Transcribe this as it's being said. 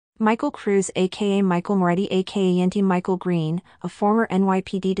Michael Cruz aka Michael Moretti aka Michael Green, a former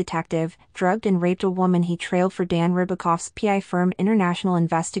NYPD detective, drugged and raped a woman he trailed for Dan Ribacoff's PI firm International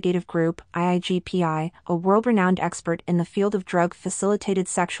Investigative Group, IIG, a world-renowned expert in the field of drug-facilitated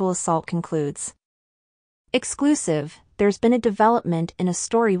sexual assault concludes. Exclusive, there's been a development in a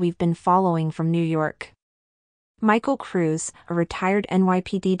story we've been following from New York. Michael Cruz, a retired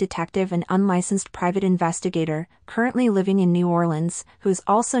NYPD detective and unlicensed private investigator, currently living in New Orleans, who is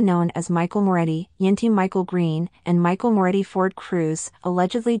also known as Michael Moretti, Michael Green, and Michael Moretti Ford Cruz,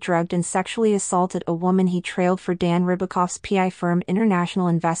 allegedly drugged and sexually assaulted a woman he trailed for Dan Ribacoff's PI firm International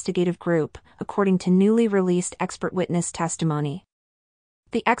Investigative Group, according to newly released expert witness testimony.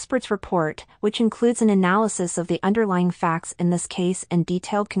 The expert's report, which includes an analysis of the underlying facts in this case and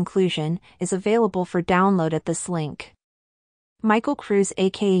detailed conclusion, is available for download at this link. Michael Cruz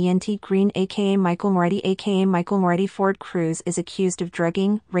aka Green aka Michael Moretti Ford Cruz is accused of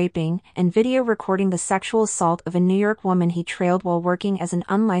drugging, raping, and video recording the sexual assault of a New York woman he trailed while working as an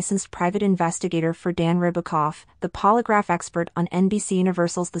unlicensed private investigator for Dan Ribacoff, the polygraph expert on NBC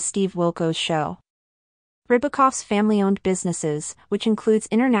Universal's The Steve Wilkos Show. Ribacoff's family-owned businesses, which includes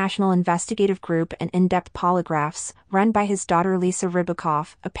International Investigative Group and In-Depth Polygraphs, run by his daughter Lisa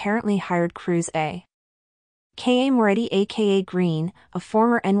Ribacoff, apparently hired Cruz aka Moretti aka Green, a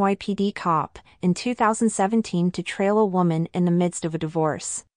former NYPD cop, in 2017 to trail a woman in the midst of a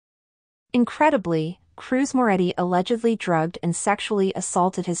divorce. Incredibly, Cruz Moretti allegedly drugged and sexually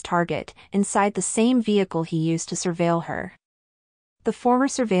assaulted his target inside the same vehicle he used to surveil her. The former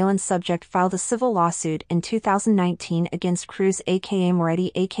surveillance subject filed a civil lawsuit in 2019 against Cruz aka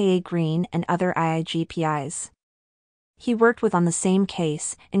Moretti aka Green and other IIG he worked with on the same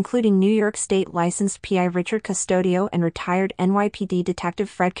case, including New York State licensed PI Richard Custodio and retired NYPD detective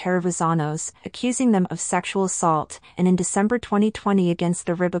Fred Caravizanos, accusing them of sexual assault, and in December 2020 against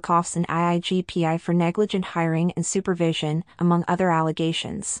the Ribacoffs and IIG PI for negligent hiring and supervision, among other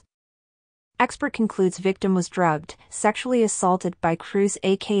allegations. Expert concludes victim was drugged, sexually assaulted by Cruz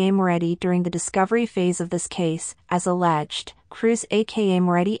aka Moretti during the discovery phase of this case. As alleged, Cruz aka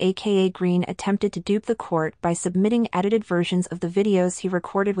Moretti aka Green attempted to dupe the court by submitting edited versions of the videos he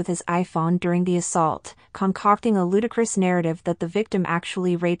recorded with his iPhone during the assault, concocting a ludicrous narrative that the victim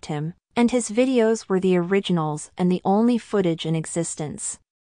actually raped him, and his videos were the originals and the only footage in existence.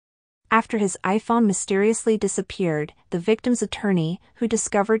 After his iPhone mysteriously disappeared, the victim's attorney, who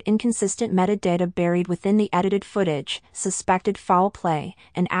discovered inconsistent metadata buried within the edited footage, suspected foul play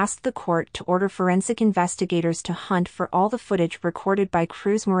and asked the court to order forensic investigators to hunt for all the footage recorded by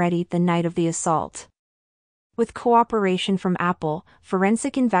Cruz Moretti the night of the assault. With cooperation from Apple,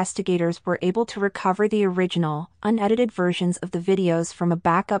 forensic investigators were able to recover the original, unedited versions of the videos from a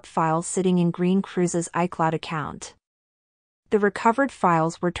backup file sitting in Cruz's iCloud account. The recovered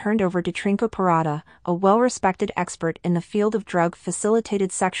files were turned over to Trinco Parada, a well-respected expert in the field of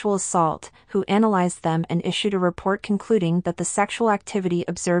drug-facilitated sexual assault, who analyzed them and issued a report concluding that the sexual activity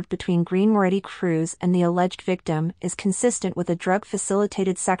observed between Moretti Cruz and the alleged victim is consistent with a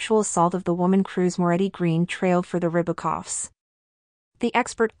drug-facilitated sexual assault of the woman Cruz Moretti Green trailed for the Ribacoffs. The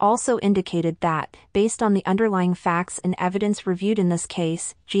expert also indicated that, based on the underlying facts and evidence reviewed in this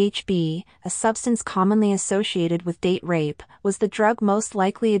case, GHB, a substance commonly associated with date rape, was the drug most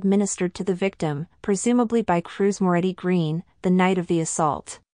likely administered to the victim, presumably by Cruz Moretti Green, the night of the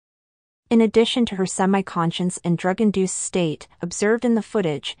assault. In addition to her semi-conscious and drug-induced state observed in the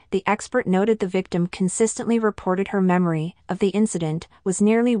footage, the expert noted the victim consistently reported her memory of the incident was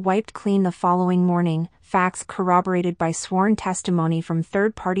nearly wiped clean the following morning, facts corroborated by sworn testimony from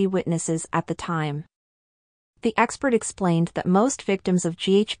third-party witnesses at the time. The expert explained that most victims of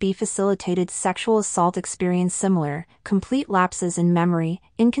GHB-facilitated sexual assault experience similar, complete lapses in memory,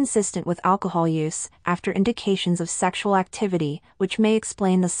 inconsistent with alcohol use, after indications of sexual activity, which may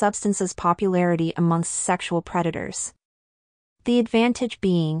explain the substance's popularity amongst sexual predators. The advantage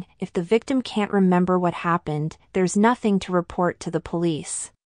being, if the victim can't remember what happened, there's nothing to report to the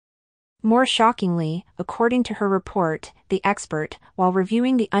police. More shockingly, according to her report, the expert, while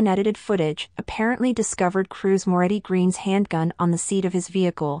reviewing the unedited footage, apparently discovered Cruz Moretti Green's handgun on the seat of his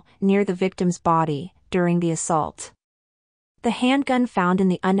vehicle, near the victim's body, during the assault. The handgun found in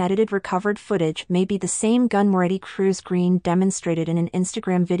the unedited recovered footage may be the same gun Moretti Cruz Green demonstrated in an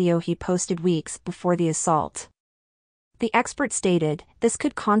Instagram video he posted weeks before the assault. The expert stated, this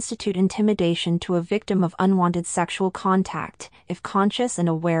could constitute intimidation to a victim of unwanted sexual contact, if conscious and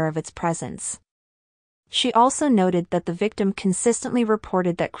aware of its presence. She also noted that the victim consistently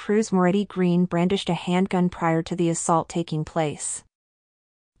reported that Cruz Moretti Green brandished a handgun prior to the assault taking place.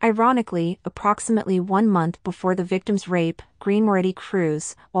 Ironically, approximately 1 month before the victim's rape, Moretti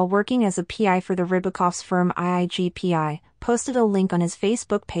Cruz, while working as a PI for the Ribacoff's firm IIG PI, posted a link on his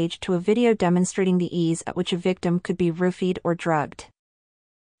Facebook page to a video demonstrating the ease at which a victim could be roofied or drugged.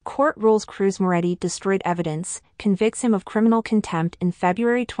 Court rules Moretti destroyed evidence, convicts him of criminal contempt in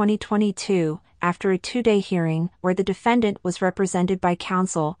February 2022, after a 2-day hearing, where the defendant was represented by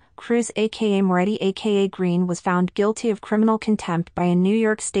counsel. Cruz aka Moretti aka Green was found guilty of criminal contempt by a New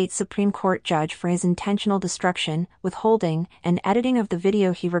York State Supreme Court judge for his intentional destruction, withholding, and editing of the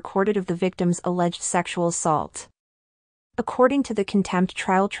video he recorded of the victim's alleged sexual assault. According to the contempt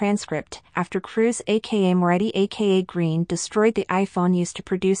trial transcript, after Cruz aka Moretti aka Green destroyed the iPhone used to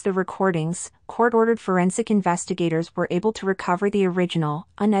produce the recordings, court-ordered forensic investigators were able to recover the original,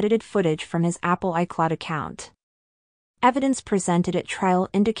 unedited footage from his Apple iCloud account. Evidence presented at trial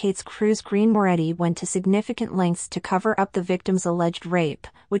indicates Cruz Moretti went to significant lengths to cover up the victim's alleged rape,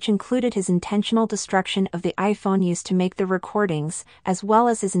 which included his intentional destruction of the iPhone used to make the recordings, as well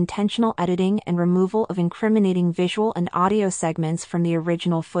as his intentional editing and removal of incriminating visual and audio segments from the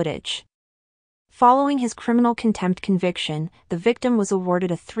original footage. Following his criminal contempt conviction, the victim was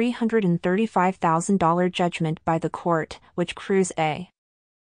awarded a $335,000 judgment by the court, which Cruz aka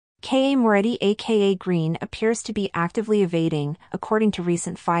Moretti aka Green appears to be actively evading, according to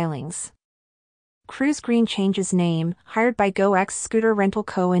recent filings. Cruz Green changes name, hired by GoX Scooter Rental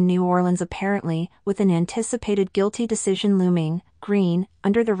Co. in New Orleans apparently, with an anticipated guilty decision looming. Green,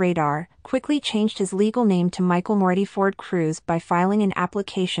 under the radar, quickly changed his legal name to Michael Moretti Ford Cruz by filing an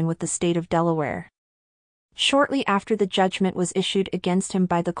application with the state of Delaware. Shortly after the judgment was issued against him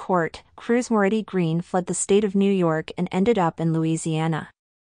by the court, Cruz Moretti Green fled the state of New York and ended up in Louisiana.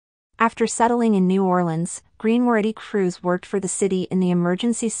 After settling in New Orleans, Moretti Cruz worked for the city in the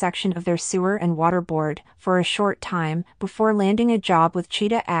emergency section of their sewer and water board for a short time before landing a job with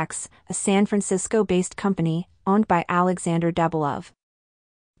Cheetah X, a San Francisco-based company owned by Alexander Debelov.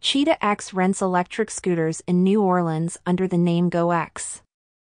 Cheetah X rents electric scooters in New Orleans under the name GoX.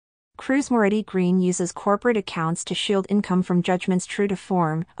 Cruz Moretti Green uses corporate accounts to shield income from judgments. True to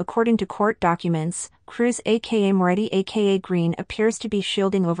form, according to court documents, Cruz aka Moretti aka Green appears to be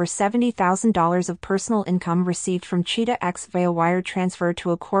shielding over $70,000 of personal income received from Cheetah X via wire transfer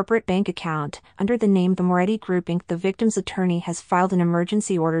to a corporate bank account, under the name the Moretti Group Inc. The victim's attorney has filed an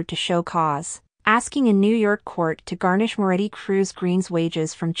emergency order to show cause, asking a New York court to garnish Moretti Cruz Green's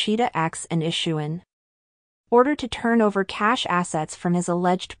wages from Cheetah X and issue an order to turn over cash assets from his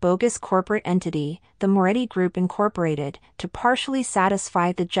alleged bogus corporate entity, the Moretti Group Incorporated, to partially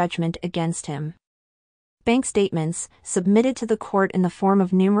satisfy the judgment against him. Bank statements, submitted to the court in the form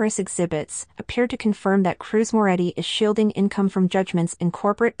of numerous exhibits, appear to confirm that Cruz Moretti is shielding income from judgments in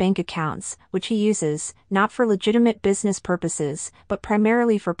corporate bank accounts, which he uses, not for legitimate business purposes, but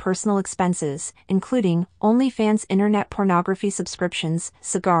primarily for personal expenses, including OnlyFans internet pornography subscriptions,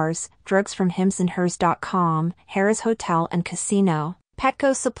 cigars, drugs from himsandhers.com, Harrah's Hotel and Casino,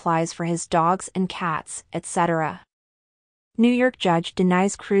 Petco supplies for his dogs and cats, etc. New York judge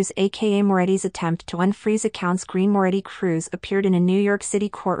denies Cruz aka Moretti's attempt to unfreeze accounts. Moretti Cruz appeared in a New York City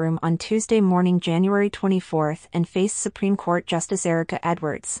courtroom on Tuesday morning, January 24, and faced Supreme Court Justice Erica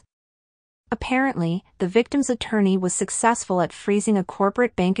Edwards. Apparently, the victim's attorney was successful at freezing a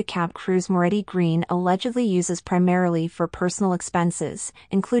corporate bank account Cruz Moretti Green allegedly uses primarily for personal expenses,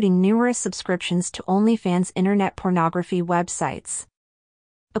 including numerous subscriptions to OnlyFans internet pornography websites.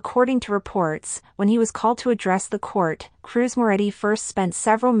 According to reports, when he was called to address the court, Cruz Moretti first spent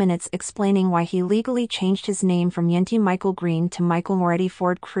several minutes explaining why he legally changed his name from Yenti Michael Green to Michael Moretti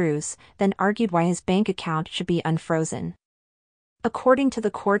Ford Cruz, then argued why his bank account should be unfrozen. According to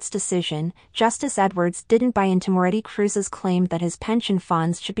the court's decision, Justice Edwards didn't buy into Moretti Cruz's claim that his pension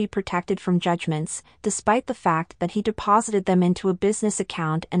funds should be protected from judgments, despite the fact that he deposited them into a business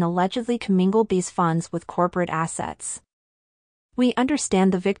account and allegedly commingled these funds with corporate assets. We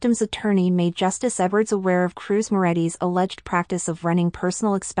understand the victim's attorney made Justice Edwards aware of Cruz Moretti's alleged practice of running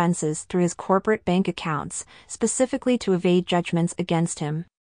personal expenses through his corporate bank accounts, specifically to evade judgments against him.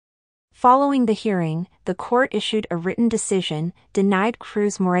 Following the hearing, the court issued a written decision, denied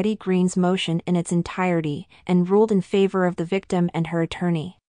Cruz Moretti Green's motion in its entirety, and ruled in favor of the victim and her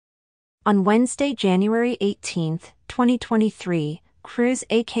attorney. On Wednesday, January 18, 2023, Cruz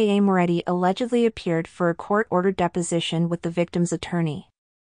aka Moretti allegedly appeared for a court-ordered deposition with the victim's attorney.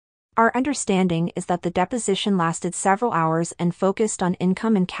 Our understanding is that the deposition lasted several hours and focused on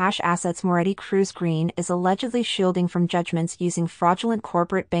income and cash assets Moretti Cruz Green is allegedly shielding from judgments using fraudulent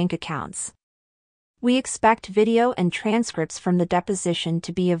corporate bank accounts. We expect video and transcripts from the deposition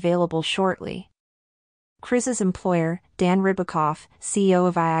to be available shortly. Cruz's employer, Dan Ribacoff, CEO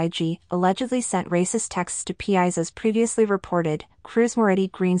of IIG, allegedly sent racist texts to PIs as previously reported. Cruz Moretti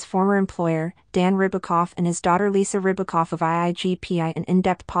Green's former employer, Dan Ribacoff, and his daughter Lisa Ribacoff of IIG PI and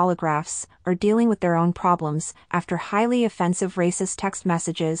in-depth polygraphs, are dealing with their own problems after highly offensive racist text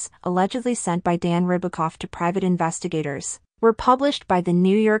messages, allegedly sent by Dan Ribacoff to private investigators, were published by the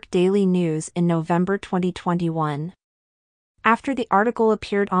New York Daily News in November 2021. After the article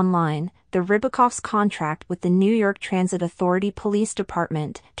appeared online, the Ribacoff's contract with the New York Transit Authority Police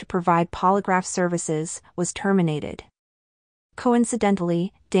Department to provide polygraph services was terminated.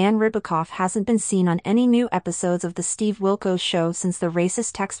 Coincidentally, Dan Ribacoff hasn't been seen on any new episodes of The Steve Wilkos Show since the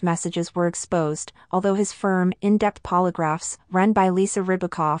racist text messages were exposed, although his firm, In-Depth Polygraphs, run by Lisa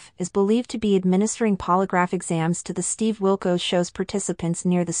Ribacoff, is believed to be administering polygraph exams to the Steve Wilkos Show's participants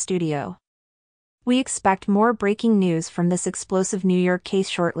near the studio. We expect more breaking news from this explosive New York case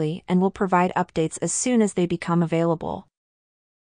shortly and will provide updates as soon as they become available.